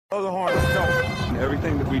Blow the horn, let's go.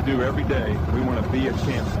 Everything that we do every day, we want to be a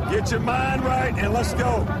champion. Get your mind right and let's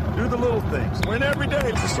go. Do the little things. Win every day.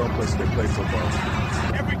 There's some places they play football.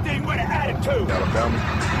 Everything with an attitude. Alabama,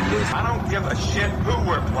 I don't give a shit who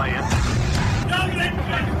we're playing. Dominate the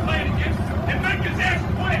guys we're playing against and make his ass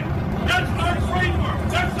quit. That's our framework.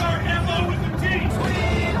 That's our MO with the team.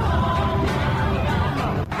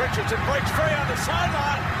 Richardson breaks free on the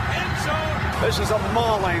sideline. End zone. This is a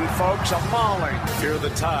mauling, folks, a mauling. Fear the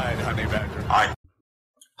tide, honey badger.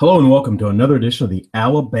 Hello and welcome to another edition of the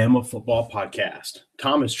Alabama Football Podcast.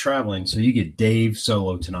 Tom is traveling, so you get Dave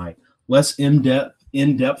solo tonight. Less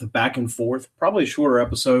in-depth back and forth, probably a shorter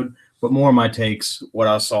episode, but more of my takes, what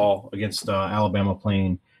I saw against Alabama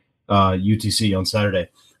playing UTC on Saturday.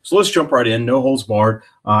 So let's jump right in, no holds barred.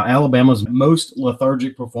 Alabama's most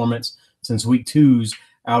lethargic performance since week 2's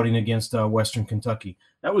outing against Western Kentucky.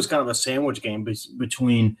 That was kind of a sandwich game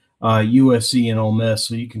between USC and Ole Miss,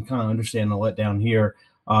 so you can kind of understand the letdown here.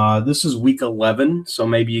 This is week 11, so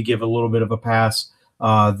maybe you give a little bit of a pass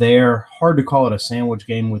there. Hard to call it a sandwich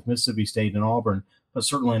game with Mississippi State and Auburn, but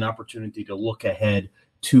certainly an opportunity to look ahead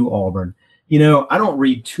to Auburn. You know, I don't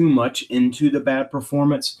read too much into the bad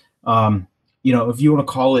performance. If you want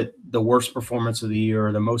to call it the worst performance of the year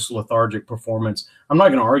or the most lethargic performance, I'm not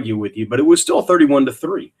going to argue with you, but it was still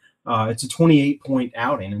 31-3. It's a 28-point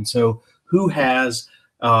outing, and so who rolls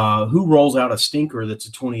out a stinker that's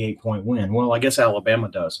a 28-point win? Well, I guess Alabama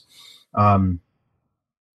does.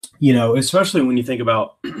 Especially when you think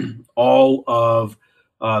about all of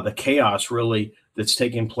the chaos really that's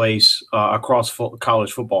taking place across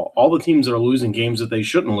college football. All the teams that are losing games that they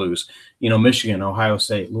shouldn't lose, Michigan, Ohio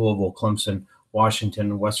State, Louisville, Clemson,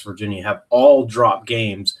 Washington, and West Virginia have all dropped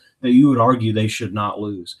games that you would argue they should not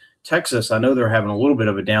lose. Texas, I know they're having a little bit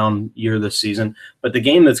of a down year this season, but the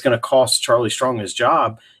game that's going to cost Charlie Strong his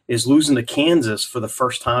job is losing to Kansas for the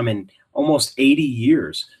first time in almost 80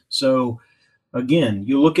 years. So, again,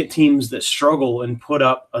 you look at teams that struggle and put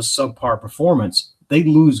up a subpar performance, they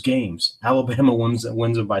lose games. Alabama wins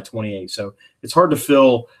it by 28. So it's hard to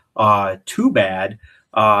feel too bad,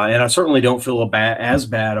 and I certainly don't feel as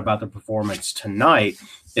bad about the performance tonight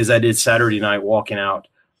as I did Saturday night walking out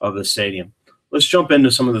of the stadium. Let's jump into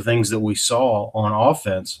some of the things that we saw on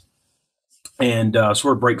offense and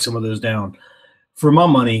sort of break some of those down. For my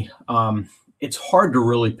money, it's hard to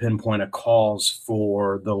really pinpoint a cause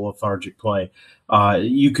for the lethargic play.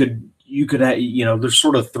 You could there's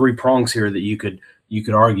sort of three prongs here that you could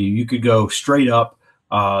argue. You could go straight up,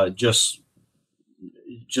 just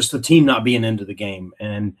the team not being into the game,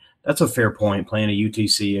 and that's a fair point. Playing a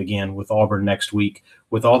UTC again with Auburn next week,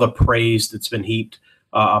 with all the praise that's been heaped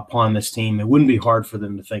upon this team, it wouldn't be hard for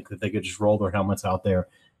them to think that they could just roll their helmets out there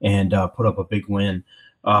and put up a big win.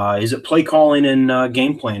 Is it play calling and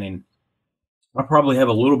game planning? I probably have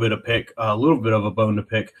a little bit of a bone to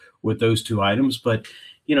pick with those two items, but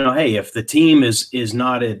hey, if the team is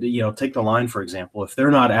not take the line for example, if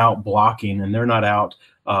they're not out blocking and they're not out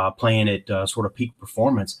playing at sort of peak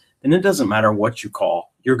performance, then it doesn't matter what you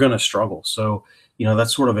call, you're going to struggle. So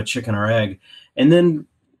that's sort of a chicken or egg. And then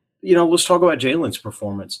let's talk about Jalen's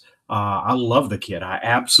performance. I love the kid. I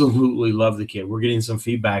absolutely love the kid. We're getting some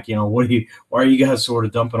feedback. Why are you guys sort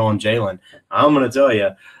of dumping on Jalen? I'm going to tell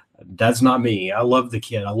you, that's not me. I love the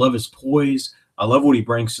kid. I love his poise. I love what he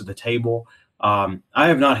brings to the table. I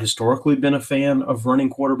have not historically been a fan of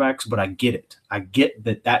running quarterbacks, but I get it. I get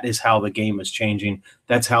that is how the game is changing.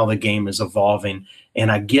 That's how the game is evolving.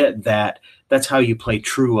 And I get that that's how you play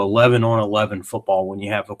true 11-on-11 football when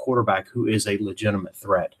you have a quarterback who is a legitimate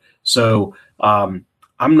threat. So I'm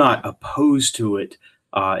not opposed to it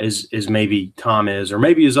as maybe Tom is or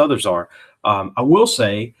maybe as others are. I will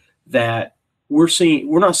say that we're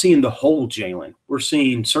not seeing the whole Jalen. We're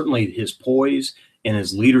seeing certainly his poise and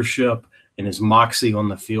his leadership and his moxie on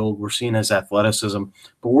the field. We're seeing his athleticism,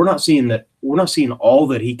 but we're not seeing all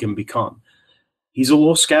that he can become. He's a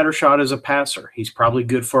little scattershot as a passer. He's probably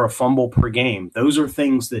good for a fumble per game. Those are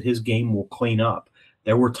things that his game will clean up.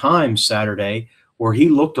 There were times Saturday where he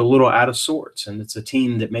looked a little out of sorts, and it's a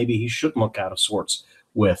team that maybe he shouldn't look out of sorts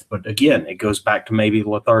with. But again, it goes back to maybe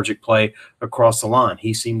lethargic play across the line.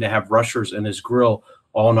 He seemed to have rushers in his grill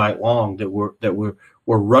all night long that were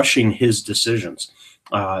rushing his decisions.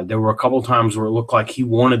 There were a couple of times where it looked like he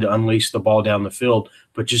wanted to unleash the ball down the field,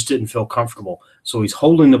 but just didn't feel comfortable. So he's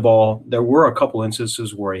holding the ball. There were a couple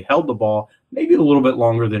instances where he held the ball maybe a little bit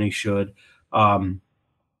longer than he should.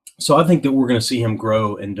 So I think that we're going to see him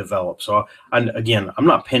grow and develop. So, again, I'm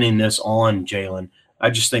not pinning this on Jalen.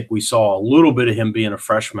 I just think we saw a little bit of him being a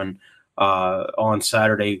freshman on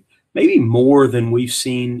Saturday maybe more than we've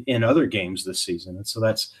seen in other games this season. And so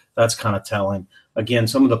that's kind of telling. Again,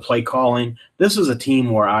 some of the play calling. This is a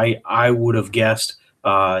team where I would have guessed,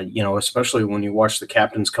 especially when you watch the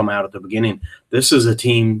captains come out at the beginning, this is a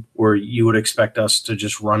team where you would expect us to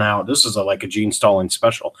just run out. This is like a Gene Stallings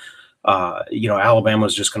special.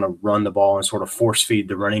 Alabama's just going to run the ball and sort of force feed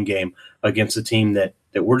the running game against a team that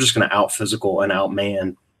we're just going to out physical and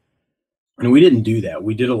outman. And we didn't do that.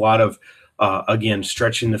 We did a lot of,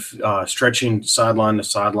 stretching sideline to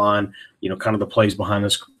sideline, kind of the plays behind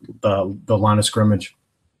the line of scrimmage.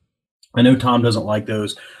 I know Tom doesn't like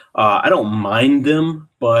those. I don't mind them,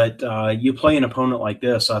 but you play an opponent like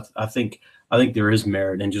this, I think there is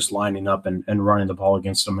merit in just lining up and running the ball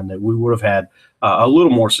against them, and that we would have had a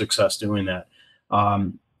little more success doing that.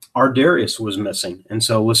 Ardarius was missing, and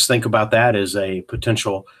so let's think about that as a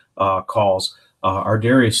potential cause.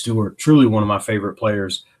 Ardarius Stewart, truly one of my favorite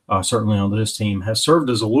players, certainly on this team, has served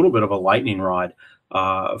as a little bit of a lightning rod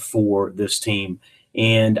for this team.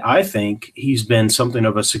 And I think he's been something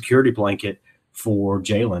of a security blanket for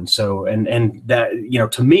Jalen. So, and that,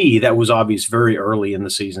 to me, that was obvious very early in the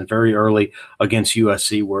season, very early against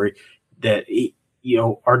USC, where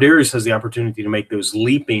Ardarius has the opportunity to make those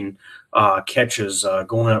leaping catches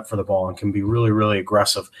going up for the ball and can be really, really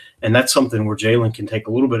aggressive. And that's something where Jalen can take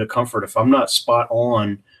a little bit of comfort. If I'm not spot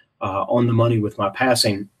on the money with my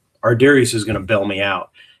passing, Ardarius is going to bail me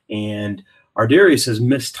out. And Ardarius has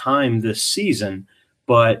missed time this season,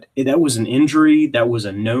 but that was an injury. That was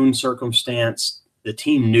a known circumstance. The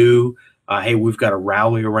team knew, hey, we've got to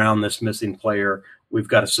rally around this missing player. We've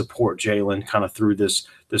got to support Jalen kind of through this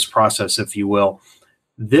process, if you will.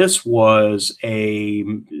 This was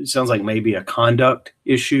sounds like maybe a conduct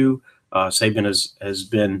issue. Saban has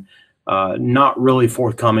been not really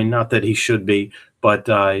forthcoming, not that he should be, but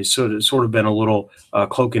he's sort of been a little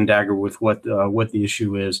cloak and dagger with what the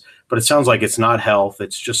issue is. But it sounds like it's not health.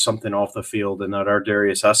 It's just something off the field, and that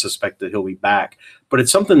Ardarius, I suspect that he'll be back. But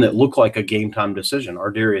it's something that looked like a game-time decision.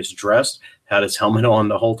 Ardarius dressed, had his helmet on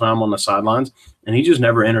the whole time on the sidelines, and he just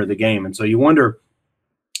never entered the game. And so you wonder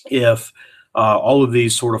if all of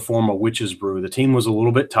these sort of form a witch's brew. The team was a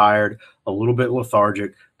little bit tired, a little bit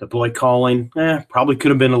lethargic. The play calling probably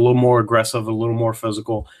could have been a little more aggressive, a little more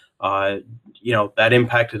physical. That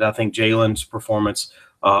impacted, I think, Jalen's performance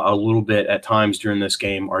a little bit at times during this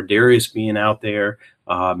game. Ardarius being out there,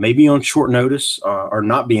 maybe on short notice, or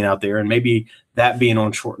not being out there, and maybe that being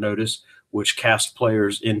on short notice, which cast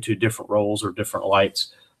players into different roles or different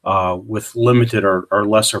lights with limited or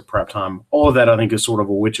lesser prep time. All of that, I think, is sort of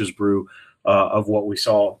a witch's brew of what we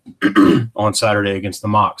saw on Saturday against the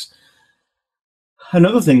Mocs.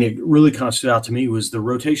 Another thing that really kind of stood out to me was the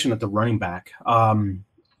rotation at the running back.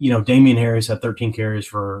 Damian Harris had 13 carries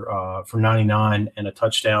for 99 and a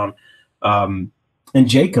touchdown. And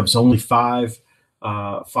Jacobs only 5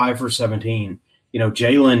 for 17.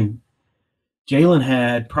 Jalen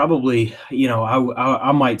had probably,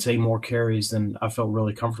 I might say more carries than I felt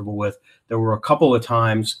really comfortable with. There were a couple of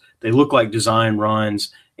times they looked like design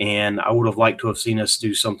runs, and I would have liked to have seen us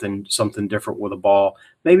do something different with the ball.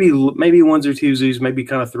 Maybe ones or twosies, maybe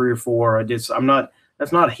kind of 3 or 4. That's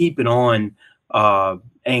not heaping on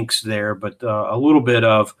angst there, but a little bit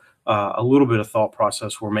of thought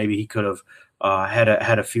process where maybe he could have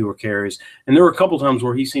had a fewer carries. And there were a couple times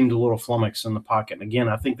where he seemed a little flummoxed in the pocket. And again,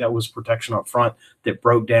 I think that was protection up front that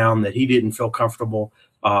broke down, that he didn't feel comfortable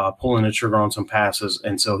pulling the trigger on some passes,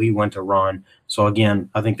 and so he went to run. So again,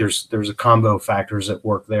 I think there's a combo of factors at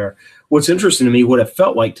work there. What's interesting to me, what it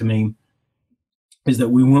felt like to me, is that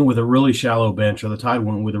we went with a really shallow bench, or the Tide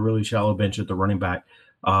went with a really shallow bench at the running back.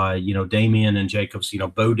 Damian and Jacobs,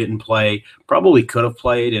 Bo didn't play, probably could have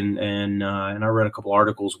played. And I read a couple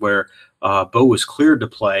articles where Bo was cleared to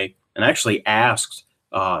play and actually asked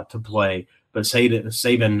to play, but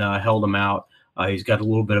Saban held him out. He's got a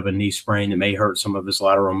little bit of a knee sprain that may hurt some of his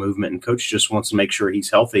lateral movement, and coach just wants to make sure he's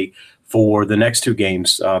healthy for the next 2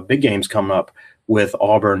 games, big games coming up with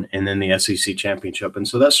Auburn and then the SEC championship. And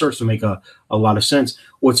so that starts to make a lot of sense.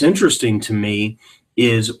 What's interesting to me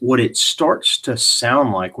is what it starts to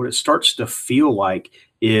sound like, what it starts to feel like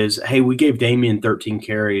is, hey, we gave Damian 13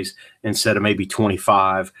 carries instead of maybe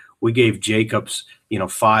 25. We gave Jacobs,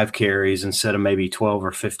 5 carries instead of maybe 12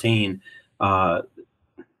 or 15.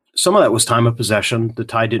 Some of that was time of possession. The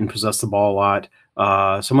Tide didn't possess the ball a lot.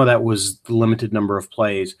 Some of that was the limited number of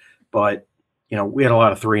plays. But, we had a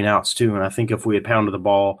lot of 3 and outs too. And I think if we had pounded the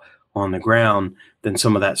ball on the ground, then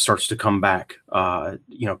some of that starts to come back,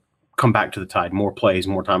 come back to the Tide, more plays,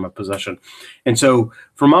 more time of possession. And so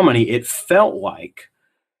for my money, it felt like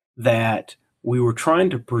that we were trying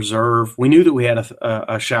to preserve. We knew that we had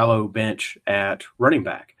a shallow bench at running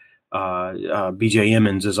back. B.J.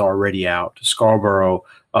 Emmons is already out. Scarborough,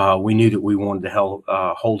 we knew that we wanted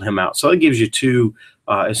to hold him out. So that gives you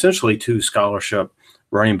essentially two scholarship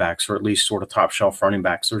running backs, or at least sort of top shelf running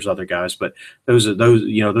backs. There's other guys, but those are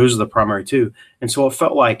the primary two. And so it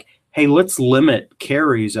felt like, hey, let's limit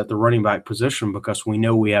carries at the running back position because we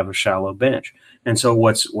know we have a shallow bench. And so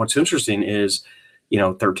what's interesting is,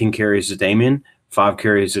 13 carries to Damian, 5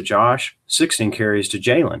 carries to Josh, 16 carries to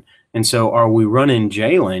Jalen. And so are we running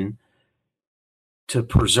Jalen to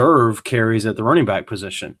preserve carries at the running back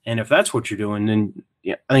position? And if that's what you're doing, then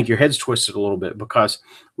I think your head's twisted a little bit, because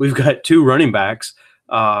we've got 2 running backs.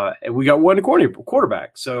 And we got 1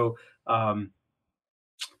 quarterback. So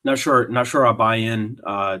not sure I buy in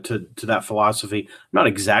to that philosophy. I'm not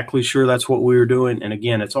exactly sure that's what we were doing. And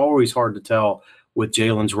again, it's always hard to tell with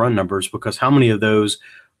Jalen's run numbers, because how many of those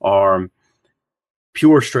are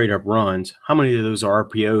pure straight up runs? How many of those are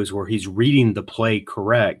RPOs where he's reading the play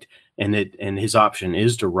correct and his option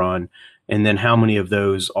is to run? And then how many of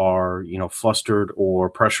those are, flustered or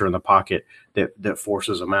pressure in the pocket that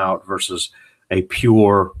forces him out versus a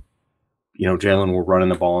pure, Jalen, we're running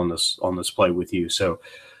the ball on this play with you. So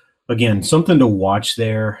again, something to watch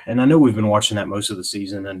there. And I know we've been watching that most of the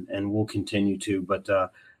season, and we'll continue to, but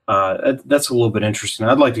that's a little bit interesting.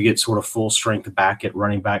 I'd like to get sort of full strength back at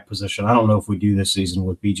running back position. I don't know if we do this season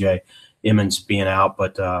with B.J. Emmons being out,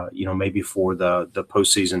 but maybe for the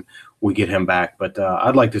postseason we get him back. But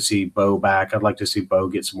I'd like to see Bo back. I'd like to see Bo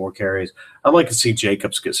get some more carries. I'd like to see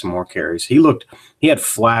Jacobs get some more carries. He had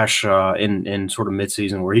flash in sort of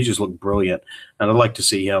midseason where he just looked brilliant, and I'd like to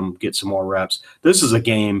see him get some more reps. This is a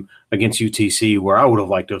game against UTC where I would have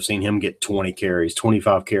liked to have seen him get 20 carries,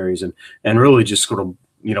 25 carries, and really just sort of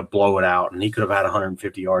blow it out, and he could have had a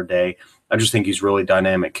 150-yard day. I just think he's really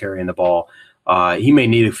dynamic carrying the ball. He may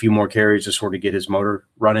need a few more carries to sort of get his motor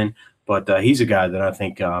running, but he's a guy that I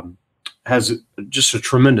think has just a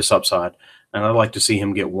tremendous upside, and I'd like to see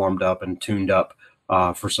him get warmed up and tuned up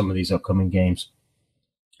for some of these upcoming games.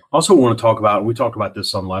 Also want to talk about, we talked about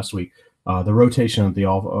this on last week, the rotation of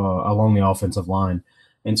along the offensive line.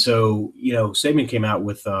 And so, Saban came out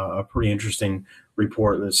with a pretty interesting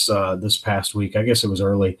report this past week. I guess it was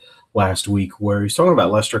early last week, where he's talking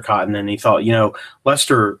about Lester Cotton, and he thought,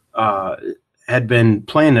 Lester had been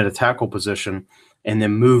playing at a tackle position and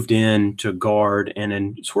then moved in to guard and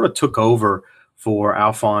then sort of took over for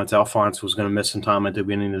Alphonse. Alphonse was going to miss some time at the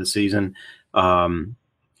beginning of the season. And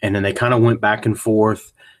then they kind of went back and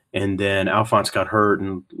forth, and then Alphonse got hurt,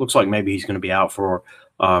 and looks like maybe he's going to be out for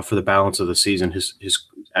the balance of the season.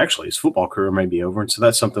 His football career may be over, and so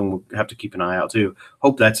that's something we'll have to keep an eye out too.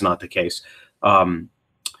 Hope that's not the case. And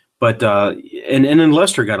then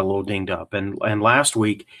Lester got a little dinged up, and last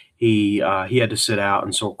week he had to sit out,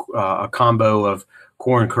 and so a combo of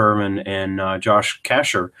Corin Kerman and Josh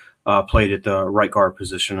Kasher played at the right guard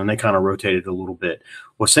position, and they kind of rotated a little bit.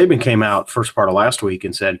 Well, Saban came out first part of last week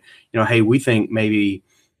and said, hey, we think maybe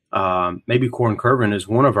Corin Kerman is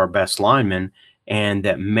one of our best linemen, and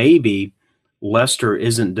that maybe Lester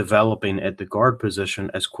isn't developing at the guard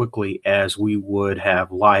position as quickly as we would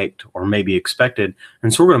have liked or maybe expected,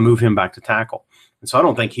 and so we're going to move him back to tackle. And so I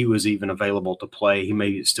don't think he was even available to play. He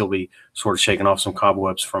may still be sort of shaking off some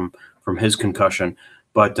cobwebs from his concussion.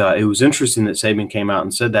 But it was interesting that Saban came out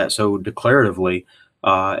and said that so declaratively.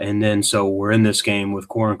 And then so we're in this game with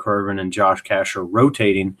Corin Kerman and Josh Kasher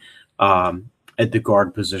rotating at the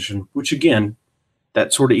guard position, which, again,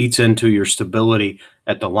 that sort of eats into your stability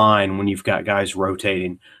at the line when you've got guys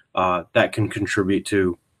rotating. That can contribute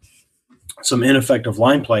to some ineffective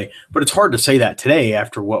line play. But it's hard to say that today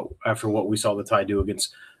after what we saw the Tide do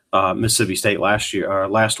against Mississippi State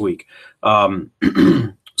last week.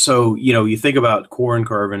 So, you think about Corin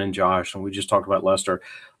Kerman and Josh, and we just talked about Lester.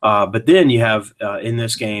 But then you have in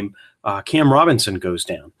this game, Cam Robinson goes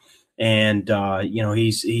down. And,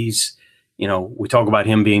 he's we talk about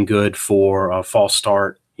him being good for a false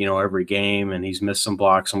start, every game, and he's missed some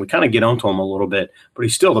blocks. And we kind of get onto him a little bit, but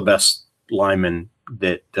he's still the best lineman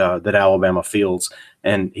that Alabama fields.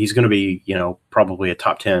 And he's going to be, probably a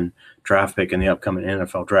top 10 draft pick in the upcoming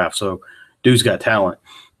NFL draft. So dude's got talent.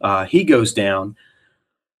 He goes down.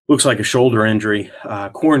 Looks like a shoulder injury.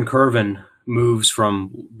 Corin Kerman moves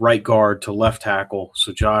from right guard to left tackle.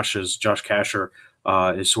 So Josh Kasher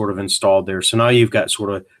is sort of installed there. So now you've got sort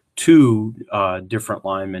of two different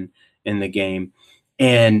linemen in the game.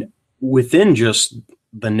 And within just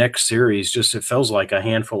the next series, it feels like a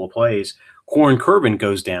handful of plays, Corin Kerman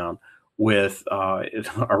goes down with,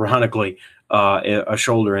 ironically, a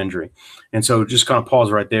shoulder injury. And so just kind of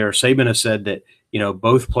pause right there. Saban has said that,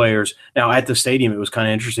 both players – now at the stadium it was kind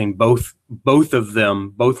of interesting. Both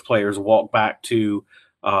players walked back to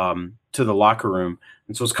to the locker room.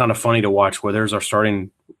 And so it's kind of funny to watch where there's our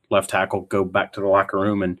starting left tackle go back to the locker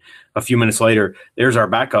room, and a few minutes later, there's our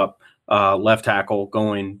backup left tackle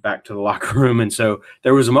going back to the locker room. And so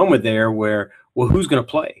there was a moment there where, well, who's going to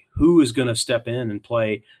play? Who is going to step in and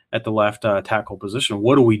play at the left tackle position?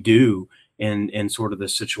 What do we do in sort of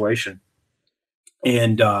this situation?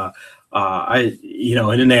 And and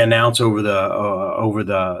then they announce over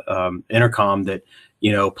the intercom that,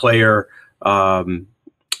 player, and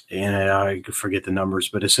I forget the numbers,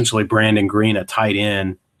 but essentially Brandon Green, a tight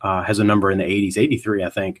end, has a number in the 80s, 83, I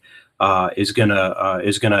think, is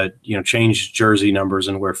gonna change jersey numbers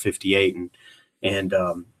and wear 58, and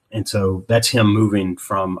so that's him moving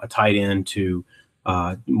from a tight end to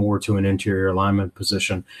more to an interior lineman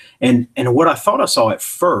position. And what I thought I saw at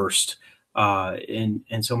first, and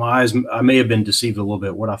so my eyes, I may have been deceived a little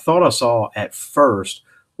bit. What I thought I saw at first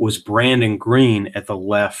was Brandon Green at the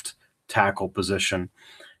left tackle position.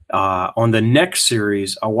 On the next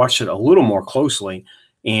series, I watched it a little more closely,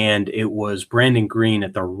 and it was Brandon Green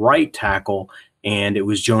at the right tackle, and it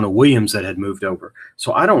was Jonah Williams that had moved over.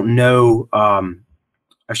 So I don't know.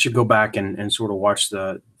 I should go back and sort of watch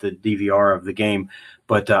the DVR of the game,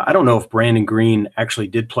 but I don't know if Brandon Green actually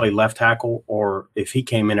did play left tackle or if he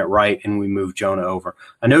came in at right and we moved Jonah over.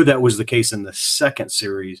 I know that was the case in the second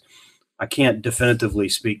series. I can't definitively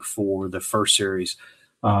speak for the first series.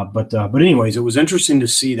 But anyways, it was interesting to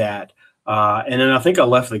see that. And then I think I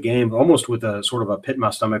left the game almost with a sort of a pit in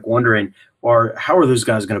my stomach wondering, how are those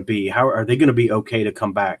guys going to be? How are they going to be okay to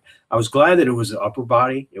come back? I was glad that it was the upper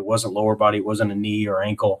body. It wasn't lower body. It wasn't a knee or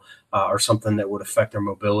ankle or something that would affect their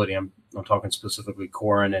mobility. I'm talking specifically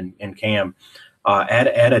Corin and Cam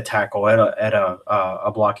at a tackle, at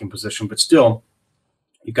a blocking position. But still,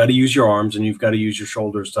 you've got to use your arms and you've got to use your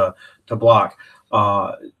shoulders to block.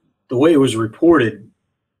 The way it was reported,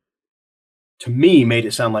 to me, made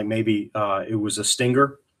it sound like maybe it was a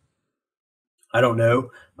stinger. I don't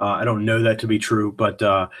know. I don't know that to be true, but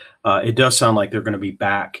it does sound like they're going to be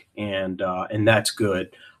back, and that's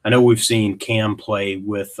good. I know we've seen Cam play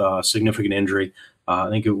with significant injury. I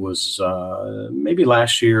think it was maybe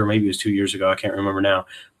last year, maybe it was 2 years ago. I can't remember now,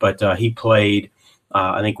 but he played,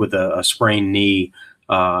 I think, with a sprained knee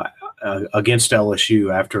against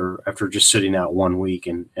LSU after just sitting out 1 week,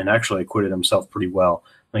 and actually acquitted himself pretty well.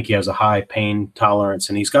 I think he has a high pain tolerance,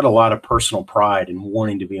 and he's got a lot of personal pride in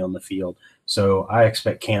wanting to be on the field. So I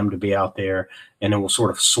expect Cam to be out there, and then we'll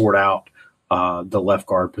sort of sort out the left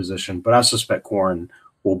guard position. But I suspect Corin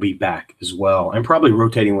will be back as well, and probably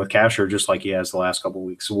rotating with Casher just like he has the last couple of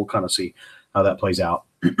weeks. So we'll kind of see how that plays out.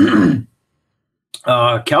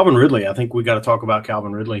 Calvin Ridley, I think we got to talk about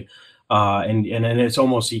Calvin Ridley, and it's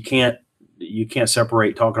almost you can't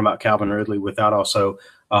separate talking about Calvin Ridley without also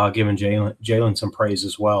giving Jalen some praise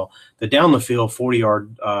as well. The down the field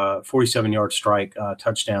 47-yard strike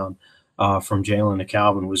touchdown from Jalen to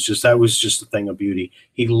Calvin was just a thing of beauty.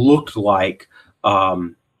 He looked like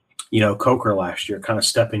Coker last year, kind of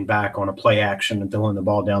stepping back on a play action and throwing the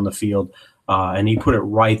ball down the field, and he put it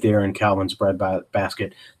right there in Calvin's bread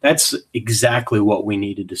basket. That's exactly what we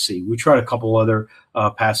needed to see. We tried a couple other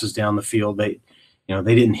passes down the field. They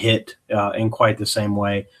didn't hit in quite the same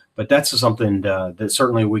way. But that's something that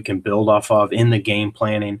certainly we can build off of in the game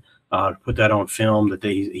planning, put that on film, that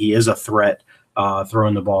he is a threat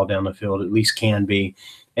throwing the ball down the field, at least can be.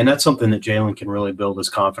 And that's something that Jalen can really build his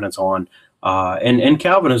confidence on. And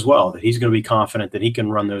Calvin as well, that he's going to be confident that he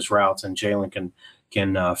can run those routes and Jalen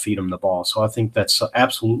can feed him the ball. So I think that's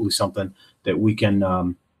absolutely something that we can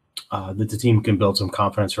that the team can build some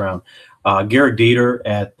confidence around. Garrett Dieter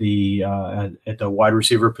at the wide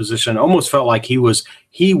receiver position almost felt like he was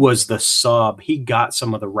the sub. He got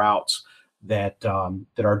some of the routes that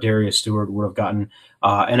our Darius Stewart would have gotten.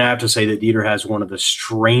 And I have to say that Dieter has one of the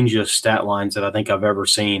strangest stat lines that I think I've ever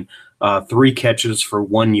seen. 3 catches for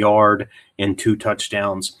 1 yard and 2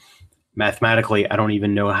 touchdowns. Mathematically, I don't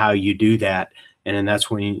even know how you do that. And then that's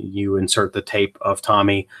when you insert the tape of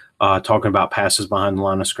Tommy talking about passes behind the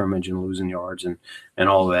line of scrimmage and losing yards and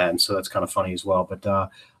all of that. And so that's kind of funny as well. But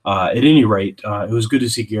at any rate, it was good to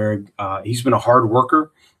see Garrett. He's been a hard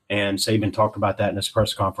worker, and Saban talked about that in his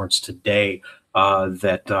press conference today,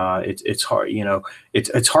 that it's hard.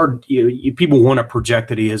 It's hard. People want to project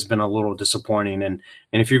that he has been a little disappointing. And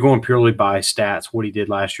if you're going purely by stats, what he did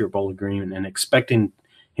last year at Bowling Green and expecting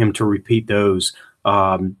him to repeat those,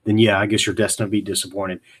 then yeah, I guess you're destined to be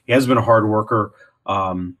disappointed. He has been a hard worker.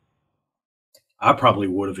 I probably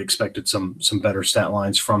would have expected some better stat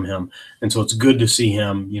lines from him. And so it's good to see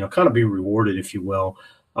him, kind of be rewarded, if you will,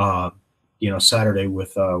 Saturday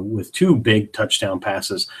with two big touchdown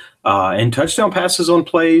passes and touchdown passes on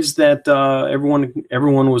plays that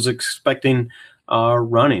everyone was expecting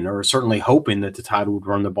running, or certainly hoping that the Tide would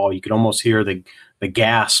run the ball. You could almost hear the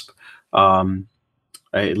gasp,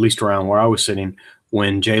 at least around where I was sitting,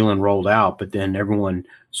 when Jalen rolled out, but then everyone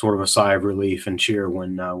sort of a sigh of relief and cheer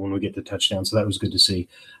when we get the touchdown. So that was good to see.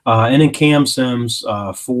 And then Cam Sims,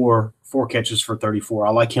 four catches for 34. I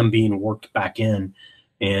like him being worked back in.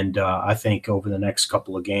 And I think over the next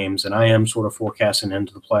couple of games, and I am sort of forecasting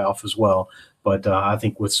into the playoff as well, but I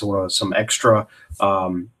think with sort of some extra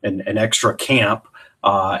an extra camp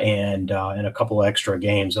and a couple of extra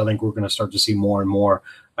games, I think we're going to start to see more and more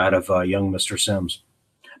out of young Mr. Sims.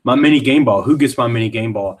 My mini game ball. Who gets my mini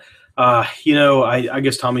game ball? I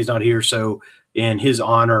guess Tommy's not here, so in his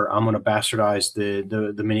honor, I'm going to bastardize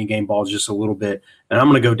the mini game ball just a little bit, and I'm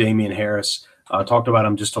going to go Damian Harris. Talked about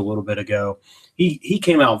him just a little bit ago. He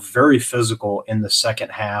came out very physical in the second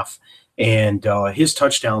half, and his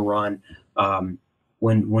touchdown run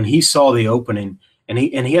when he saw the opening, and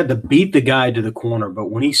he had to beat the guy to the corner, but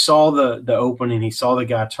when he saw the opening, he saw the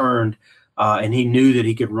guy turned, and he knew that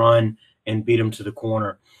he could run and beat him to the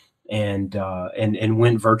corner, and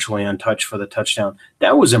went virtually untouched for the touchdown.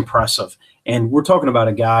 That was impressive, and we're talking about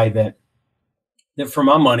a guy that for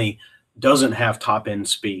my money doesn't have top end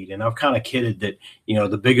speed. And I've kind of kidded that,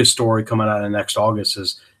 the biggest story coming out of next August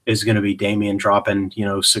is going to be Damian dropping,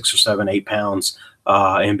 6 or 7, 8 pounds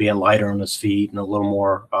and being lighter on his feet and a little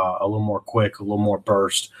more quick, a little more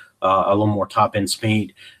burst, a little more top end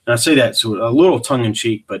speed. And I say that so a little tongue in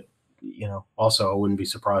cheek, but also I wouldn't be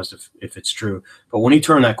surprised if it's true. But when he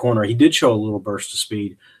turned that corner, he did show a little burst of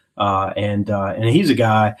speed. And he's a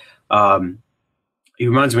guy, he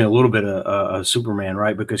reminds me a little bit of Superman,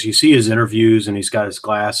 right? Because you see his interviews and he's got his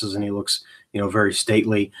glasses and he looks, very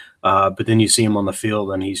stately. But then you see him on the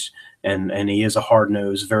field and he is a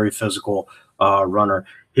hard-nosed, very physical runner.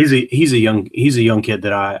 He's a young kid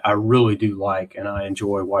that I really do like, and I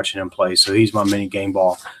enjoy watching him play. So he's my mini game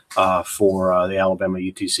ball for the Alabama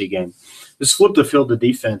UTC game. Let's flip the field to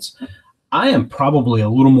defense. I am probably a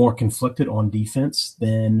little more conflicted on defense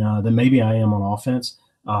than maybe I am on offense.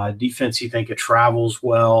 Defense, you think it travels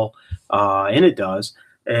well, and it does.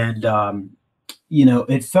 And,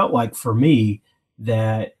 it felt like for me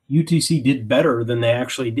that UTC did better than they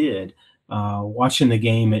actually did. Watching the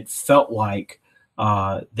game, it felt like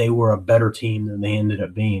they were a better team than they ended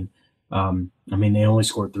up being. They only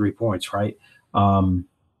scored 3 points, right?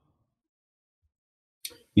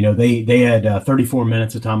 They had 34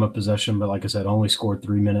 minutes of time of possession, but like I said, only scored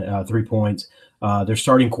 3 points. Their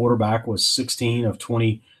starting quarterback was 16 of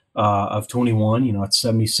 20 of 21. It's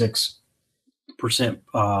 76%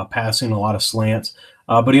 passing, a lot of slants,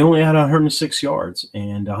 but he only had 106 yards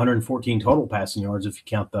and 114 total passing yards if you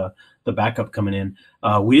count the backup coming in.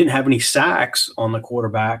 We didn't have any sacks on the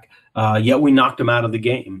quarterback, yet we knocked him out of the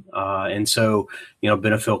game. And so,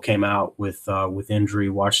 Benefield came out with injury,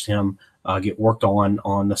 watched him get worked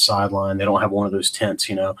on the sideline. They don't have one of those tents,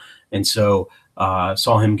 and so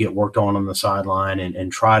saw him get worked on the sideline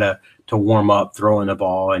and try to warm up throwing the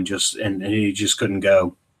ball and he just couldn't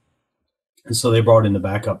go. And so they brought in the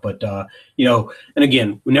backup. But, and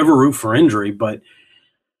again, we never root for injury, but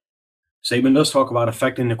Saban does talk about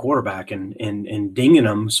affecting the quarterback and dinging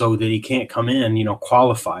him so that he can't come in,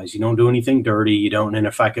 qualifies. You don't do anything dirty. You don't. And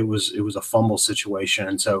in fact, it was a fumble situation.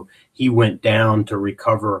 And so he went down to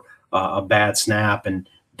recover a bad snap, and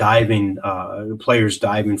players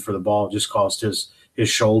diving for the ball just caused his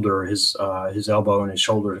shoulder, his elbow and his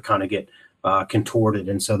shoulder to kind of get contorted.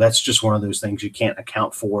 And so that's just one of those things you can't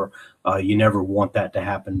account for. You never want that to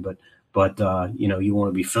happen, but you want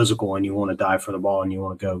to be physical and you want to dive for the ball and you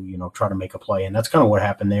want to go, try to make a play. And that's kind of what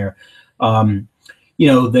happened there.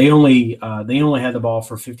 They only had the ball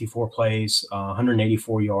for 54 plays,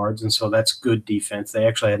 184 yards. And so that's good defense. They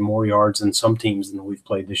actually had more yards than some teams that we've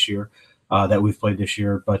played this year,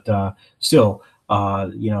 but still,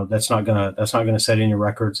 that's not gonna set any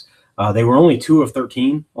records. They were only 2 of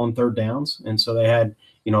 13 on third downs. And so they had,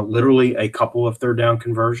 literally a couple of third down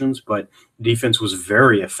conversions, but defense was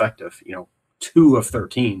very effective. 2 of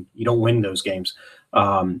 13, you don't win those games.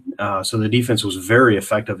 So the defense was very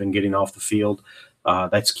effective in getting off the field.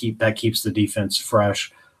 That keeps the defense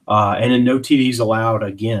fresh. And then no TDs allowed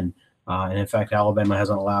again. And in fact, Alabama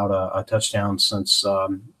hasn't allowed a touchdown since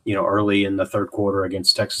early in the third quarter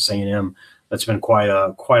against Texas A&M. That's been quite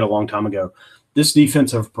a long time ago. This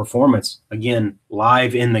defensive performance, again,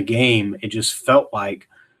 live in the game, it just felt like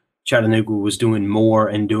Chattanooga was doing more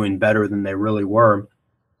and doing better than they really were.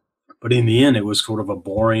 But in the end, it was sort of a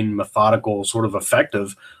boring, methodical, sort of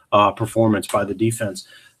effective performance by the defense.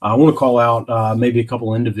 I want to call out maybe a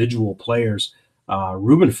couple individual players.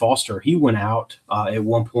 Reuben Foster, he went out at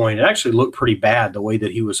one point. It actually looked pretty bad the way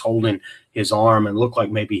that he was holding his arm, and looked like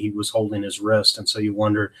maybe he was holding his wrist. And so you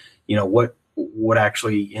wonder, what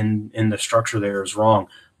actually in the structure there is wrong.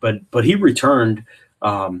 But he returned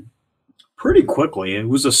pretty quickly. It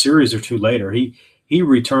was a series or two later. He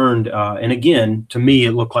returned, and again, to me,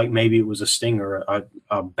 it looked like maybe it was a stinger,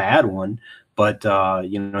 a bad one. But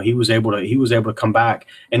he was able to come back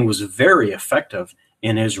and was very effective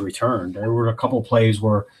in his return. There were a couple of plays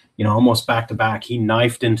where, almost back to back, he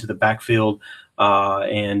knifed into the backfield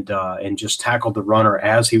and just tackled the runner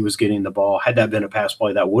as he was getting the ball. Had that been a pass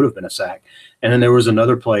play, that would have been a sack. And then there was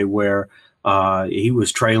another play where he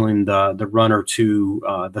was trailing the runner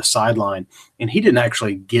to the sideline, and he didn't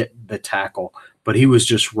actually get the tackle, but he was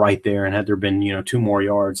just right there. And had there been 2 more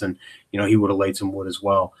yards, and he would have laid some wood as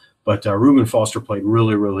well. But Reuben Foster played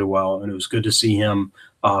really, really well, and it was good to see him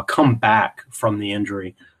come back from the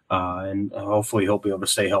injury. And hopefully he'll be able to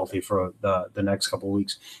stay healthy for the next couple of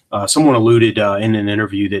weeks. Someone alluded in an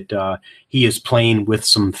interview that he is playing with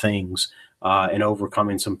some things and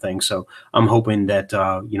overcoming some things. So I'm hoping that,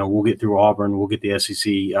 we'll get through Auburn, we'll get the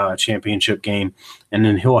SEC championship game, and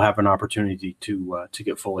then he'll have an opportunity to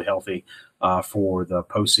get fully healthy for the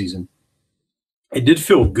postseason. It did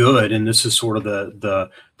feel good, and this is sort of the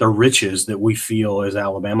riches that we feel as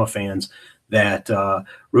Alabama fans, that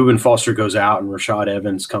Reuben Foster goes out and Rashad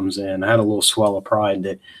Evans comes in. I had a little swell of pride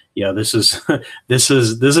that, this is this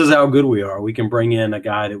is how good we are. We can bring in a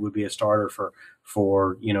guy that would be a starter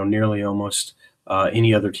for nearly almost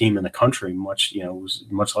any other team in the country, much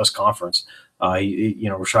less conference.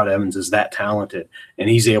 Rashad Evans is that talented, and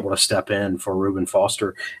he's able to step in for Reuben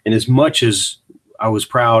Foster. And as much as I was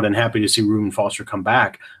proud and happy to see Reuben Foster come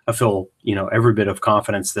back, I feel every bit of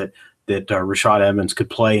confidence that Rashad Evans could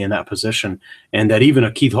play in that position, and that even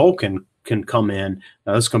a Keith Holcomb can come in.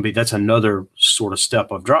 Now that's another sort of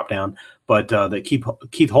step of drop down, but that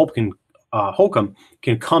Keith Holcomb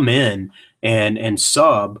can come in and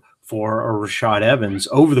sub for a Rashad Evans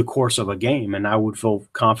over the course of a game, and I would feel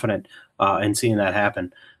confident in seeing that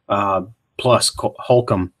happen. Plus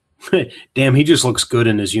Holcomb, damn, he just looks good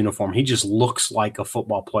in his uniform. He just looks like a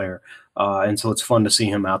football player, and so it's fun to see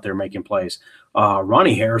him out there making plays.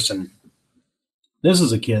 Ronnie Harrison, this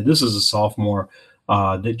is a sophomore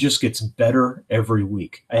that just gets better every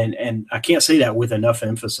week, and I can't say that with enough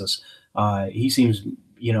emphasis. He seems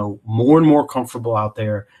more and more comfortable out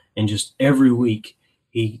there, and just every week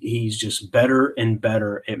he's just better and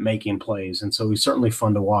better at making plays, and so he's certainly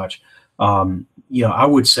fun to watch. I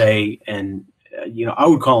would say, and I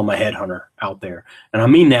would call him a headhunter out there, and I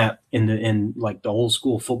mean that in like the old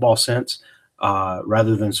school football sense,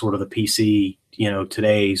 rather than sort of the PC,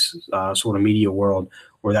 today's sort of media world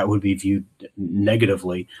where that would be viewed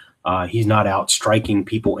negatively. He's not out striking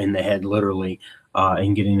people in the head literally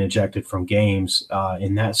and getting ejected from games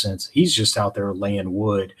in that sense. He's just out there laying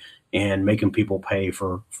wood and making people pay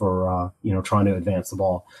for trying to advance the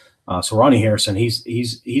ball. So Ronnie Harrison,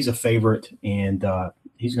 he's a favorite, and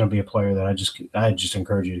he's going to be a player that I just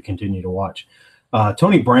encourage you to continue to watch.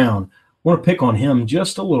 Tony Brown, I want to pick on him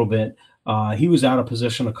just a little bit. He was out of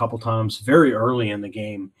position a couple times very early in the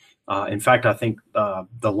game. In fact, I think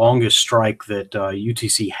the longest strike that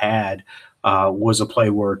UTC had was a play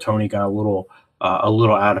where Tony got a little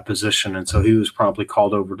out of position, and so he was promptly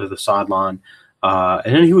called over to the sideline,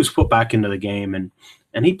 and then he was put back into the game,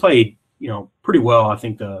 and he played pretty well. I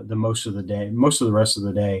think the most of the rest of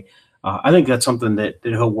the day. I think that's something that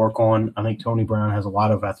he'll work on. I think Tony Brown has a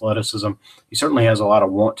lot of athleticism. He certainly has a lot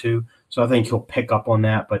of want to, so I think he'll pick up on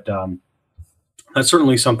that. But that's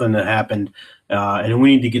certainly something that happened, and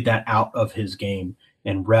we need to get that out of his game,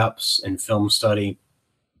 and reps and film study,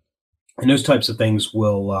 and those types of things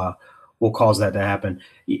will cause that to happen.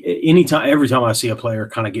 Every time I see a player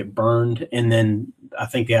kind of get burned, and then I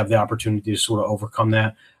think they have the opportunity to sort of overcome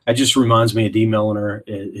that. It just reminds me of D. Milliner,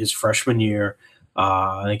 his freshman year.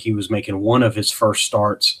 I think he was making one of his first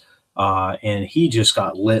starts, and he just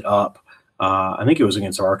got lit up. I think it was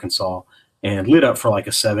against Arkansas, and lit up for like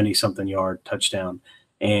a 70-something yard touchdown.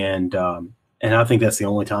 And I think that's the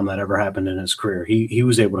only time that ever happened in his career. He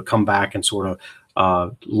was able to come back and sort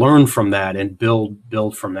of learn from that and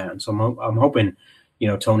build from that. And so I'm hoping,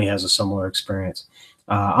 Tony has a similar experience.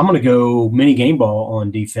 I'm going to go mini game ball on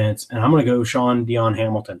defense, and I'm going to go Sean Dion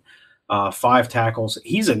Hamilton, 5 tackles.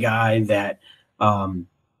 He's a guy that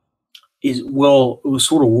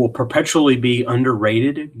will perpetually be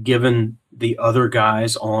underrated given the other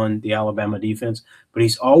guys on the Alabama defense, but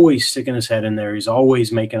he's always sticking his head in there. He's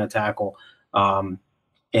always making a tackle. And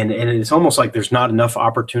it's almost like there's not enough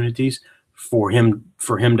opportunities for him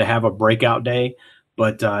to have a breakout day.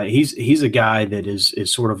 But he's a guy that is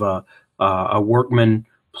sort of a workman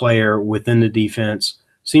player within the defense.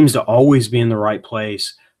 Seems to always be in the right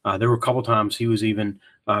place. There were a couple times he was even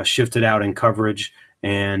shifted out in coverage,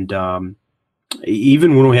 and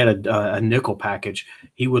even when we had a nickel package,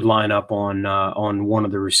 he would line up on one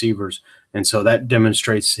of the receivers. And so that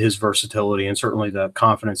demonstrates his versatility and certainly the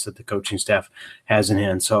confidence that the coaching staff has in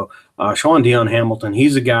him. So Shaun Dion Hamilton,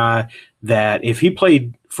 he's a guy that if he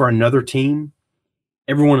played for another team,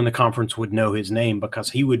 everyone in the conference would know his name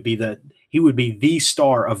because he would be the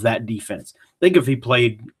star of that defense. Think if he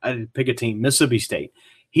played, I'd pick a team, Mississippi State,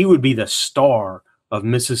 he would be the star of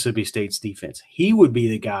Mississippi State's defense. He would be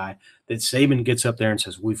the guy that Saban gets up there and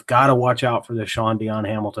says, we've got to watch out for this Shaun Dion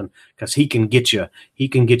Hamilton because he can get you. He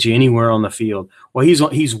can get you anywhere on the field. Well, he's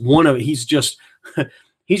just one of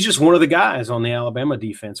the guys on the Alabama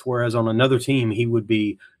defense, whereas on another team, he would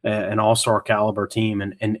be an all-star caliber team,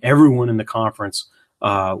 and everyone in the conference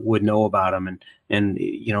would know about him. And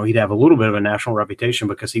he'd have a little bit of a national reputation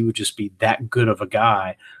because he would just be that good of a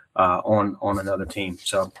guy on another team.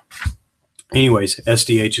 So anyways,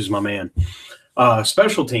 SDH is my man.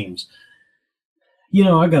 Special tems.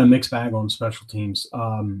 I got a mixed bag on special teams.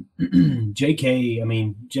 JK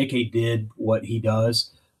did what he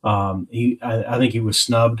does. I think he was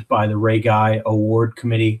snubbed by the Ray Guy Award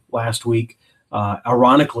Committee last week,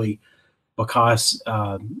 ironically, because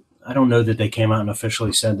I don't know that they came out and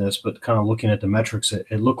officially said this, but kind of looking at the metrics,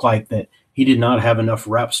 it looked like that he did not have enough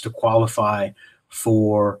reps to qualify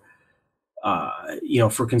for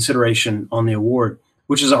consideration on the award,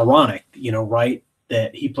 which is ironic, right?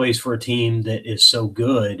 That he plays for a team that is so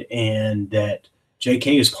good and that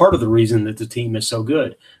JK is part of the reason that the team is so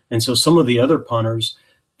good. And so some of the other punters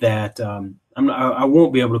that I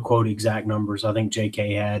won't be able to quote exact numbers. I think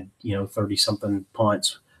JK had, 30 something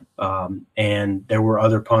punts. And there were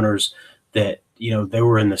other punters that, they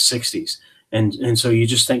were in the 60s. And so you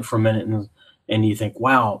just think for a minute and you think,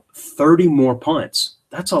 wow, 30 more punts.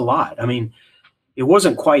 That's a lot. I mean, it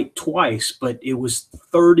wasn't quite twice, but it was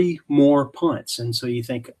 30 more punts. And so you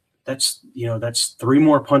think that's 3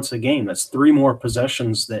 more punts a game. That's 3 more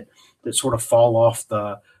possessions that sort of fall off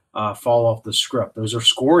the script. Those are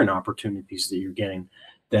scoring opportunities that you're getting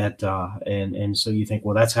that, and so you think,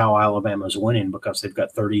 well, that's how Alabama's winning because they've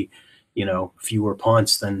got 30, fewer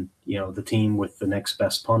punts than, the team with the next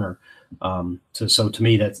best punter. So to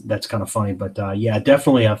me, that's kind of funny, but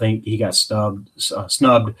definitely, I think he got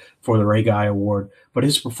snubbed for the Ray Guy Award. But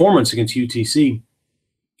his performance against UTC,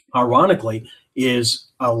 ironically, is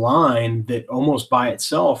a line that almost by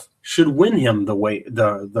itself should win him the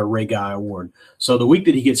Ray Guy Award. So the week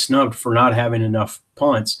that he gets snubbed for not having enough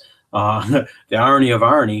punts, the irony of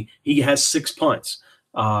irony, he has 6 punts,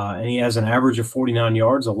 and he has an average of 49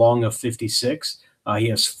 yards, a long of 56. He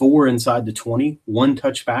has 4 inside the 20, 1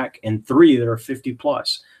 touchback, and 3 that are 50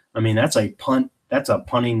 plus. I mean, that's a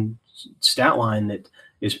punting stat line that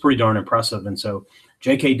is pretty darn impressive. And so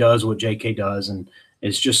JK does what JK does, and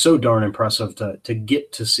it's just so darn impressive to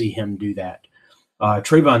get to see him do that.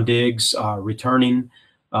 Trayvon Diggs returning.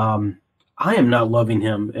 I am not loving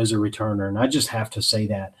him as a returner, and I just have to say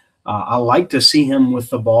that. I like to see him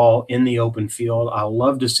with the ball in the open field. I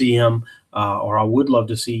love to see him, or I would love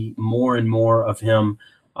to see more and more of him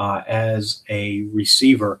as a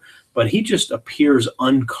receiver. But he just appears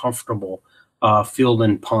uncomfortable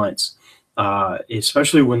fielding punts,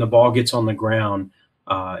 especially when the ball gets on the ground.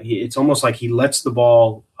 It's almost like he lets the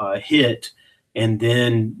ball hit, and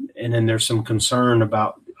then there's some concern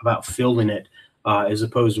about fielding it as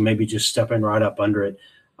opposed to maybe just stepping right up under it.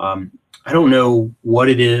 I don't know what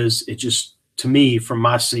it is. It just, to me, from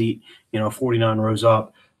my seat, 49 rows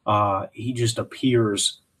up, he just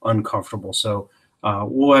appears uncomfortable. So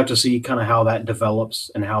we'll have to see kind of how that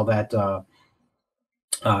develops and how that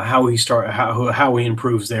how he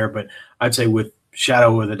improves there. But I'd say without a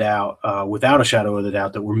shadow of the doubt,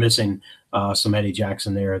 that we're missing some Eddie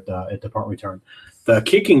Jackson there at the punt return. The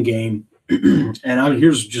kicking game, and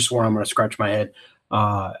here's just where I'm going to scratch my head.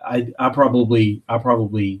 I probably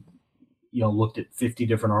looked at 50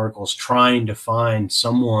 different articles trying to find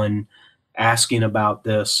someone asking about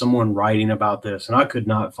this, someone writing about this, and I could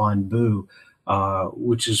not find Boo,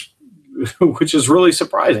 which is really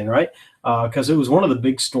surprising, right? Because it was one of the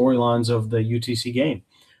big storylines of the UTC game.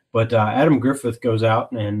 But Adam Griffith goes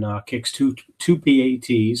out and kicks two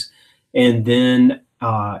PATs, and then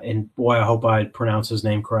and boy, I hope I pronounce his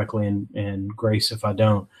name correctly, and grace if I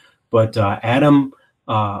don't. But Adam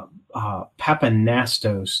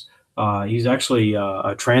Papanastos, he's actually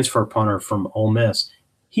a transfer punter from Ole Miss.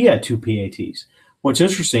 He had 2 PATs. What's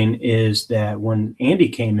interesting is that when Andy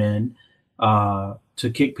came in, to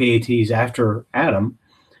kick PATs after Adam.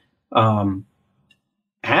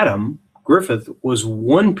 Adam Griffith was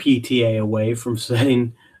one PTA away from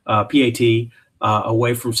setting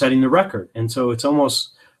away from setting the record, and so it's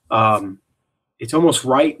almost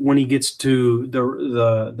right when he gets to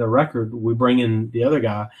the record, we bring in the other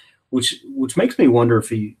guy, which makes me wonder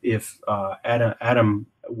if Adam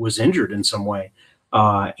was injured in some way.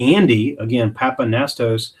 Andy, again,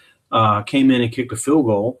 Papanastos, came in and kicked a field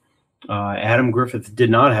goal. Adam Griffith did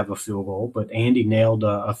not have a field goal, but Andy nailed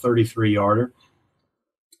a 33-yarder.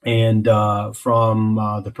 And from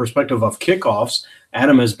the perspective of kickoffs,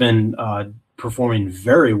 Adam has been performing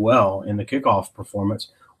very well in the kickoff performance.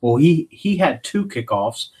 Well, he had 2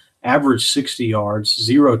 kickoffs, averaged 60 yards,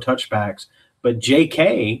 0 touchbacks. But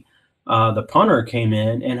J.K., the punter, came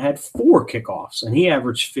in and had 4 kickoffs, and he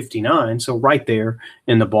averaged 59, so right there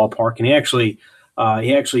in the ballpark. And he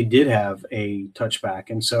actually did have a touchback.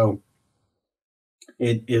 And so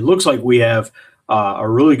it looks like we have a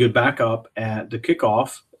really good backup at the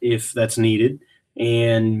kickoff if that's needed.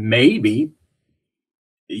 And maybe,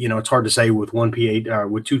 it's hard to say with with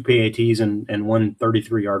 2 PATs and one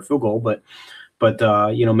 33-yard field goal, but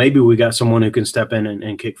maybe we got someone who can step in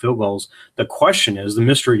and kick field goals. The question is, the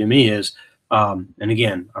mystery to me is, and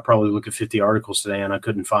again, I probably looked at 50 articles today and I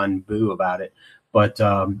couldn't find boo about it, but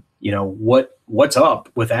what's up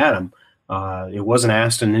with Adam? It wasn't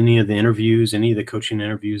asked in any of the interviews, any of the coaching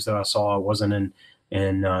interviews that I saw. It wasn't in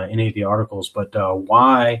any of the articles, but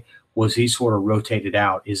why was he sort of rotated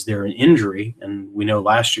out? Is there an injury? And we know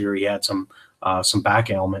last year he had some back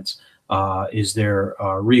ailments. Is there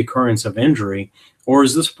a reoccurrence of injury, or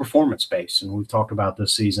is this performance based? And we've talked about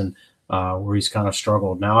this season where he's kind of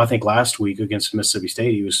struggled. Now, I think last week against Mississippi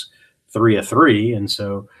State, he was 3 of 3. And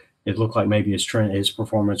so it looked like maybe his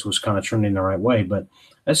performance was kind of trending the right way, but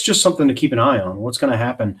that's just something to keep an eye on. What's going to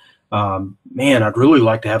happen? Man, I'd really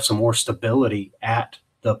like to have some more stability at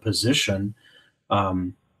the position.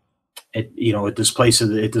 At this place,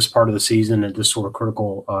 at this part of the season, at this sort of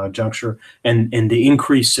critical juncture, and the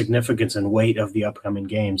increased significance and weight of the upcoming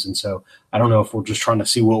games. And so I don't know if we're just trying to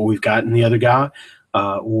see what we've got in the other guy,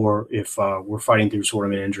 or if we're fighting through sort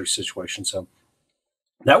of an injury situation. So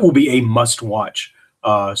that will be a must-watch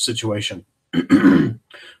situation.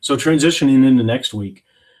 So transitioning into next week,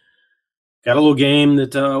 got a little game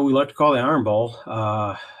that we like to call the Iron Bowl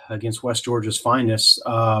against West Georgia's Finest.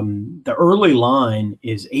 The early line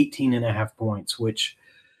is 18.5 points, which,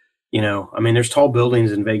 there's tall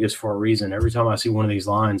buildings in Vegas for a reason. Every time I see one of these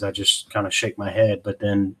lines, I just kind of shake my head. But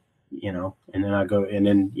then, and then I go, and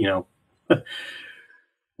then,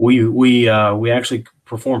 we actually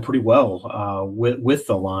perform pretty well with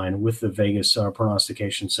the line, with the Vegas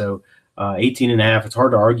prognostication. So 18.5, it's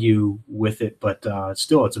hard to argue with it, but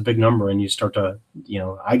still, it's a big number, and you start to,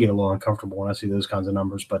 I get a little uncomfortable when I see those kinds of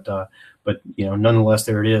numbers, but nonetheless,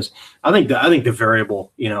 there it is. I think the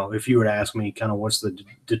variable, if you were to ask me kind of what's the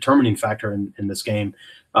determining factor in this game,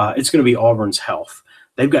 it's going to be Auburn's health.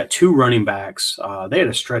 They've got 2 running backs. They had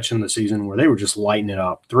a stretch in the season where they were just lighting it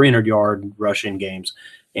up, 300-yard rushing games,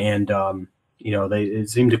 and they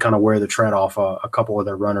seem to kind of wear the tread off a couple of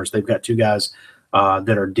their runners. They've got 2 guys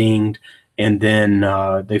that are dinged, and then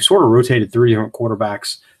they've sort of rotated 3 different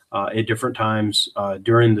quarterbacks at different times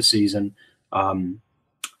during the season.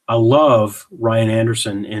 I love Ryan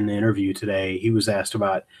Anderson in the interview today. He was asked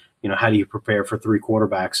about, how do you prepare for 3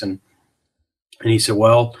 quarterbacks? And he said,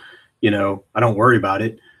 well, I don't worry about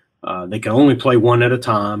it. They can only play one at a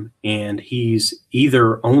time, and he's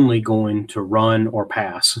either only going to run or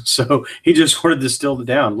pass. So he just sort of distilled it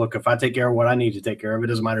down. Look, if I take care of what I need to take care of, it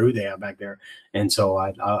doesn't matter who they have back there. And so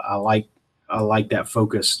I like that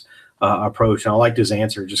focused approach, and I liked his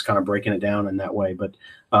answer, just kind of breaking it down in that way. But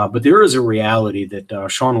there is a reality that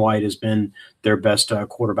Sean White has been their best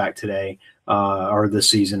quarterback today, or this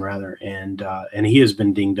season rather, and he has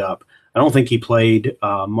been dinged up. I don't think he played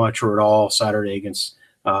much or at all Saturday against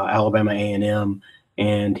Alabama A&M,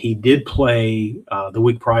 and he did play the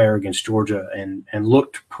week prior against Georgia and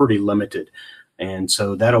looked pretty limited. And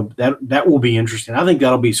so that will be interesting. I think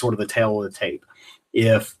that'll be sort of the tail of the tape.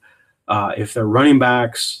 If their running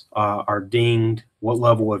backs are dinged, what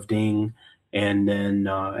level of ding, and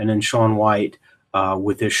then Sean White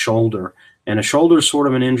with his shoulder. And a shoulder is sort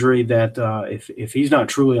of an injury that if he's not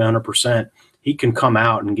truly 100%, he can come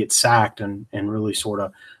out and get sacked and really sort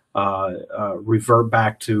of revert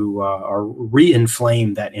back to or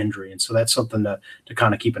re-inflame that injury. And so that's something to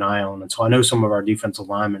kind of keep an eye on. And so I know some of our defensive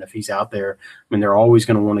linemen, if he's out there, they're always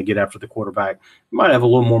going to want to get after the quarterback. Might have a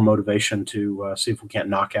little more motivation to see if we can't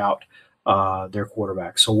knock out their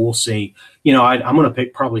quarterback. So we'll see. I'm going to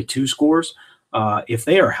pick probably 2 scores. If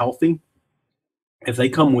they are healthy, if they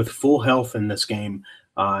come with full health in this game,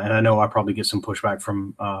 and I know I probably get some pushback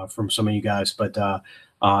from some of you guys, but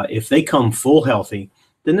if they come full healthy,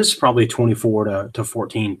 then this is probably a 24 to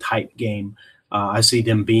 14 type game. I see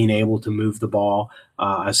them being able to move the ball.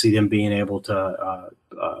 I see them being able to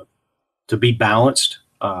be balanced.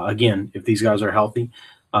 Again, if these guys are healthy,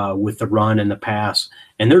 with the run and the pass,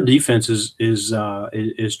 and their defense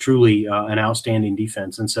is truly an outstanding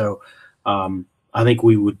defense. And so I think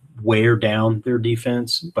we would wear down their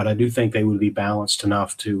defense, but I do think they would be balanced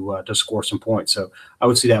enough to score some points. So I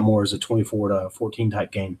would see that more as a 24 to 14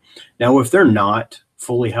 type game. Now, if they're not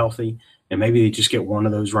fully healthy, and maybe they just get one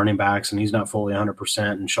of those running backs and he's not fully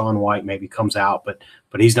 100%, and Sean White maybe comes out, but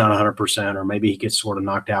he's not 100%, or maybe he gets sort of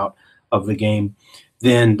knocked out of the game,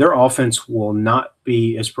 then their offense will not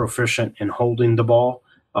be as proficient in holding the ball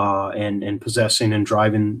and possessing and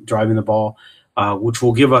driving the ball, which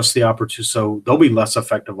will give us the opportunity. So they'll be less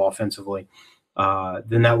effective offensively.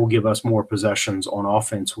 Then that will give us more possessions on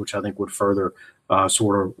offense, which I think would further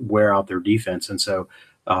sort of wear out their defense. And so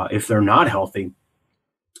if they're not healthy,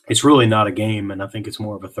 it's really not a game, and I think it's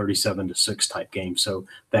more of a 37-6 type game. So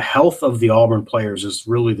the health of the Auburn players is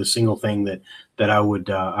really the single thing that I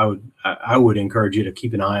would encourage you to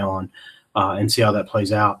keep an eye on and see how that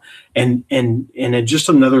plays out. And just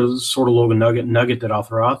another sort of little nugget that I'll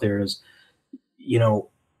throw out there is,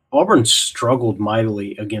 Auburn struggled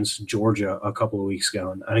mightily against Georgia a couple of weeks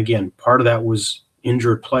ago, and again, part of that was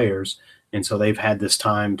injured players, and so they've had this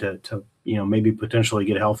time to maybe potentially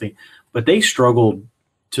get healthy, but they struggled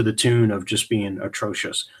to the tune of just being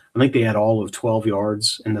atrocious. I think they had all of 12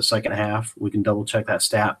 yards in the second half. We can double check that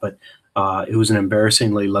stat, but it was an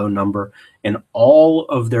embarrassingly low number. And all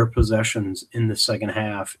of their possessions in the second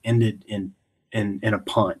half ended in a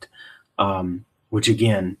punt, which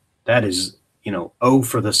again, that is, 0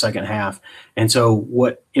 for the second half. And so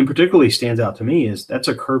what in particularly stands out to me is that's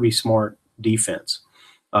a Kirby Smart defense,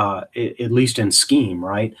 at least in scheme,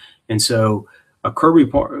 right? And so a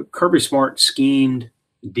Kirby Smart schemed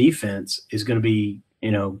defense is going to be,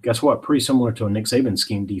 guess what? Pretty similar to a Nick Saban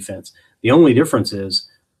scheme defense. The only difference is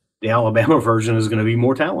the Alabama version is going to be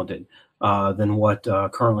more talented than what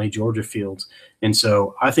currently Georgia fields. And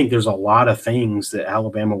so I think there's a lot of things that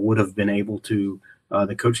Alabama would have been able to,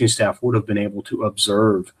 the coaching staff would have been able to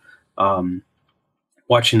observe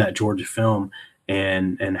watching that Georgia film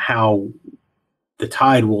and how the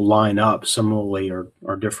Tide will line up similarly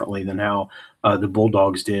or differently than how the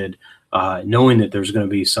Bulldogs did, knowing that there's going to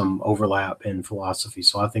be some overlap in philosophy.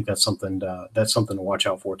 So I think that's something to watch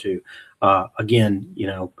out for too. Again,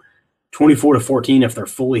 24 to 14, if they're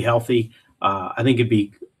fully healthy, I think it'd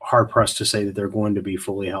be hard pressed to say that they're going to be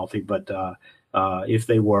fully healthy, but if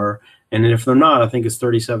they were, and then if they're not, I think it's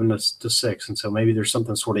 37 to 6. And so maybe there's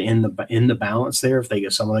something sort of in the balance there if they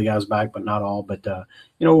get some of the guys back, but not all. But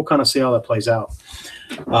we'll kind of see how that plays out.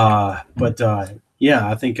 Yeah,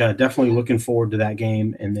 I think definitely looking forward to that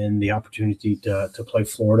game, and then the opportunity to play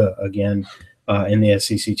Florida again in the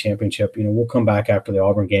SEC championship. We'll come back after the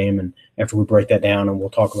Auburn game and after we break that down, and we'll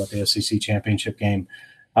talk about the SEC championship game.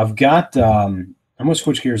 I've got I'm going to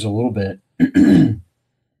switch gears a little bit, and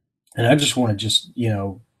I just want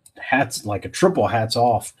to triple hats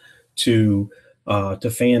off to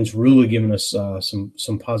fans really giving us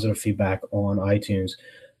some positive feedback on iTunes.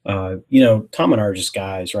 Tom and I are just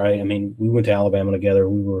guys, right? I mean, we went to Alabama together.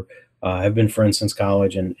 We were have been friends since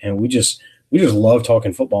college, and we just love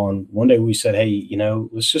talking football. And one day we said, hey,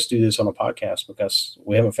 let's just do this on a podcast, because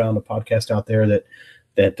we haven't found a podcast out there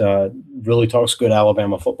that really talks good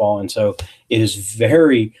Alabama football. And so it is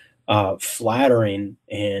very flattering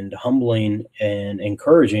and humbling and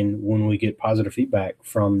encouraging when we get positive feedback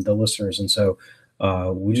from the listeners. And so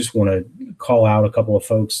we just want to call out a couple of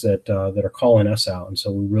folks that are calling us out, and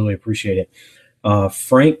so we really appreciate it.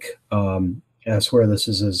 Frank, I swear this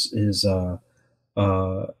is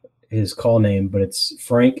his call name, but it's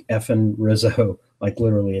Frank Effin Rizzo, like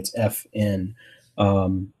literally it's FN.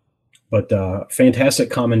 But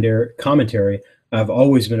fantastic commentary. I've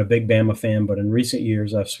always been a big Bama fan, but in recent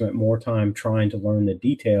years I've spent more time trying to learn the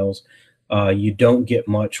details. You don't get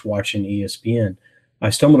much watching ESPN. I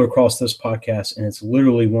stumbled across this podcast, and it's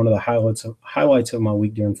literally one of the highlights of my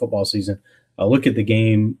week during football season. I look at the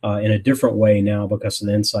game in a different way now because of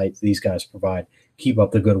the insights these guys provide. Keep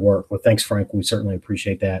up the good work. Well, thanks, Frank. We certainly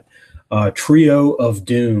appreciate that. Trio of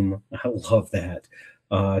Doom. I love that.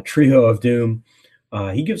 Trio of Doom.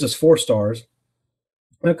 He gives us 4 stars.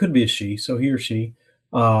 That could be a she, so he or she.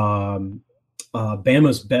 Bama's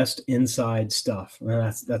best inside stuff.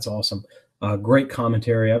 That's awesome. Great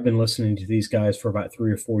commentary. I've been listening to these guys for about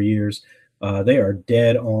 3 or 4 years. They are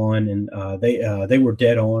dead on, and they were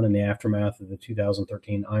dead on in the aftermath of the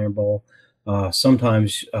 2013 Iron Bowl.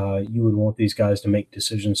 Sometimes you would want these guys to make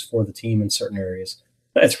decisions for the team in certain areas.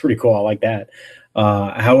 That's pretty cool. I like that.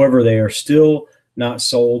 However, they are still not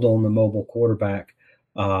sold on the mobile quarterback,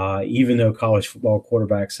 even though college football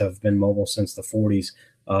quarterbacks have been mobile since the 40s.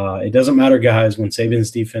 It doesn't matter, guys, when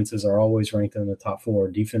Saban's defenses are always ranked in the top 4.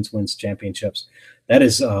 Defense wins championships. That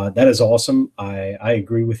is awesome. I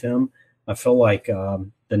agree with him. I feel like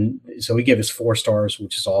so he gave us 4 stars,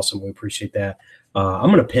 which is awesome. We appreciate that.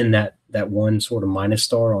 I'm going to pin that one sort of minus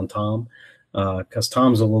star on Tom, because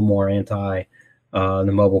Tom's a little more anti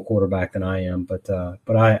the mobile quarterback than I am. But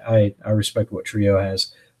I respect what Trio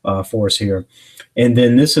has for us here. And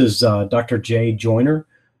then this is Dr. Jay Joyner,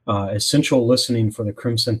 essential listening for the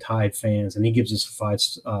Crimson Tide fans, and he gives us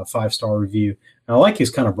a 5-star review. And I like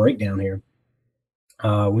his kind of breakdown here.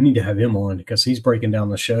 We need to have him on because he's breaking down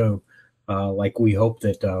the show like we hope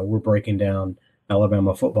that we're breaking down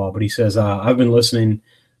Alabama football. But he says, I've been listening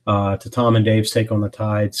to Tom and Dave's take on the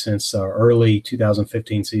Tide since early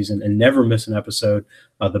 2015 season and never miss an episode.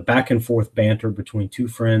 The back and forth banter between two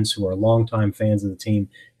friends who are longtime fans of the team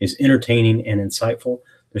is entertaining and insightful.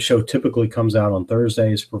 The show typically comes out on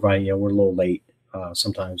Thursdays, providing, we're a little late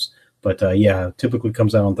sometimes, but typically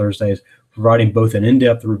comes out on Thursdays, providing both an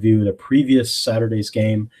in-depth review of the previous Saturday's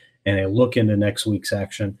game and a look into next week's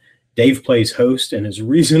action. Dave plays host and is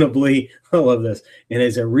reasonably, I love this, and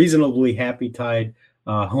is a reasonably happy Tide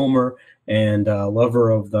homer and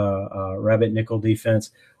lover of the Rabbit Nickel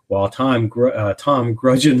defense, while Tom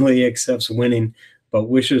grudgingly accepts winning but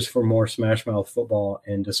wishes for more smash mouth football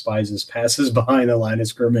and despises passes behind the line of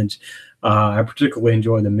scrimmage. I particularly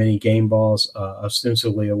enjoy the mini game balls,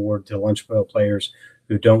 ostensibly awarded to lunch pail players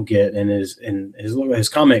who don't get, and his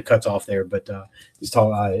comment cuts off there, but he's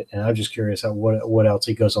talking, and I'm just curious what else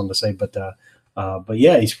he goes on to say, but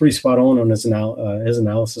yeah, he's pretty spot on his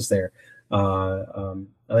analysis there. I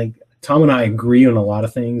think Tom and I agree on a lot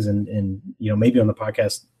of things, and maybe on the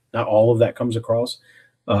podcast not all of that comes across,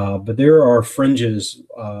 but there are fringes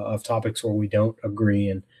of topics where we don't agree,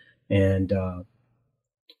 and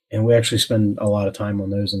we actually spend a lot of time on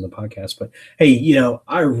those in the podcast. But hey,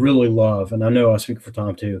 I really love, and I know I speak for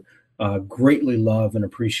Tom too, greatly love and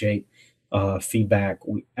appreciate feedback.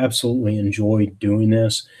 We absolutely enjoy doing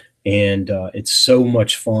this, and it's so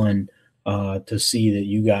much fun to see that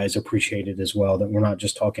you guys appreciate it as well, that we're not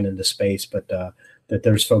just talking into space, but that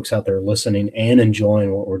there's folks out there listening and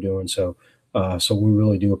enjoying what we're doing. So we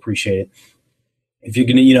really do appreciate it. If you're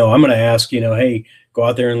going to, I'm going to ask, hey, go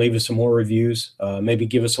out there and leave us some more reviews. Maybe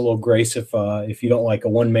give us a little grace if you don't like a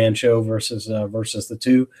one-man show versus the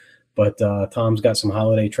two. But Tom's got some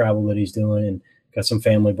holiday travel that he's doing and got some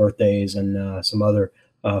family birthdays and some other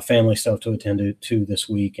family stuff to attend to this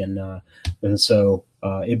week. And so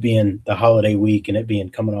it being the holiday week and it being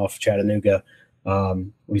coming off Chattanooga,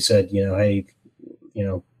 we said, hey,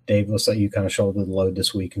 Dave, let's let you kind of shoulder the load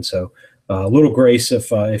this week. And so a little grace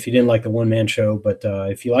if you didn't like the one-man show, but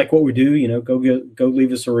if you like what we do, go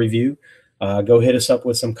leave us a review. Go hit us up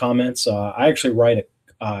with some comments. I actually write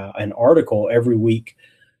an article every week.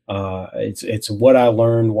 It's what I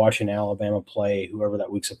learned watching Alabama play, whoever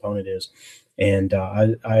that week's opponent is, and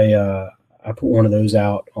I put one of those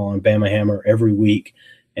out on Bama Hammer every week,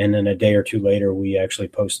 and then a day or two later we actually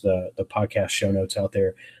post the podcast show notes out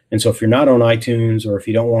there. And so if you're not on iTunes, or if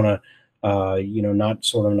you don't want to not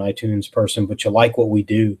sort of an iTunes person, but you like what we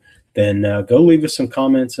do, then go leave us some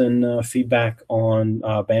comments and feedback on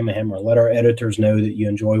Bama Hammer. Let our editors know that you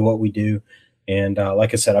enjoy what we do. And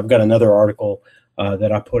like I said, I've got another article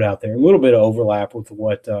that I put out there, a little bit of overlap with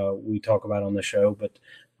what we talk about on the show, but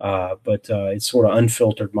it's sort of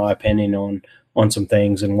unfiltered my opinion on some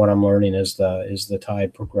things and what I'm learning as the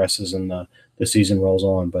Tide progresses and the season rolls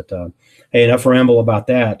on. But hey, enough ramble about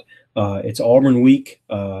that. It's Auburn week.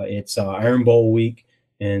 It's Iron Bowl week.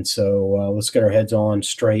 And so let's get our heads on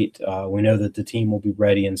straight. We know that the team will be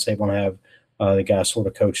ready, and Saban will have the guys sort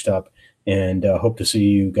of coached up, and hope to see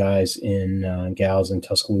you guys in gals in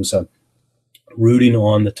Tuscaloosa rooting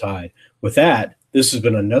on the Tide. With that, this has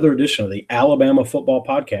been another edition of the Alabama Football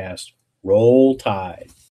Podcast. Roll Tide.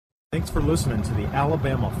 Thanks for listening to the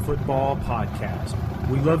Alabama Football Podcast.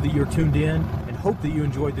 We love that you're tuned in and hope that you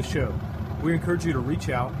enjoyed the show. We encourage you to reach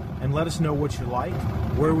out and let us know what you like,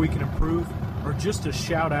 where we can improve, or just to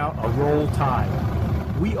shout out a Roll Tide.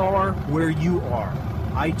 We are where you are.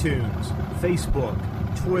 iTunes, Facebook,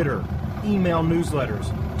 Twitter, email newsletters,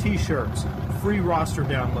 t-shirts, free roster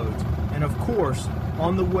downloads, and of course,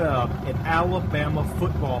 on the web at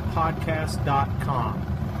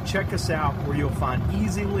alabamafootballpodcast.com. check us out where you'll find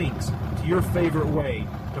easy links to your favorite way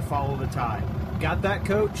to follow the Tide. Got that,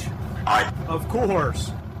 Coach? Aye. Of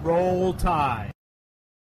course. Roll Tide.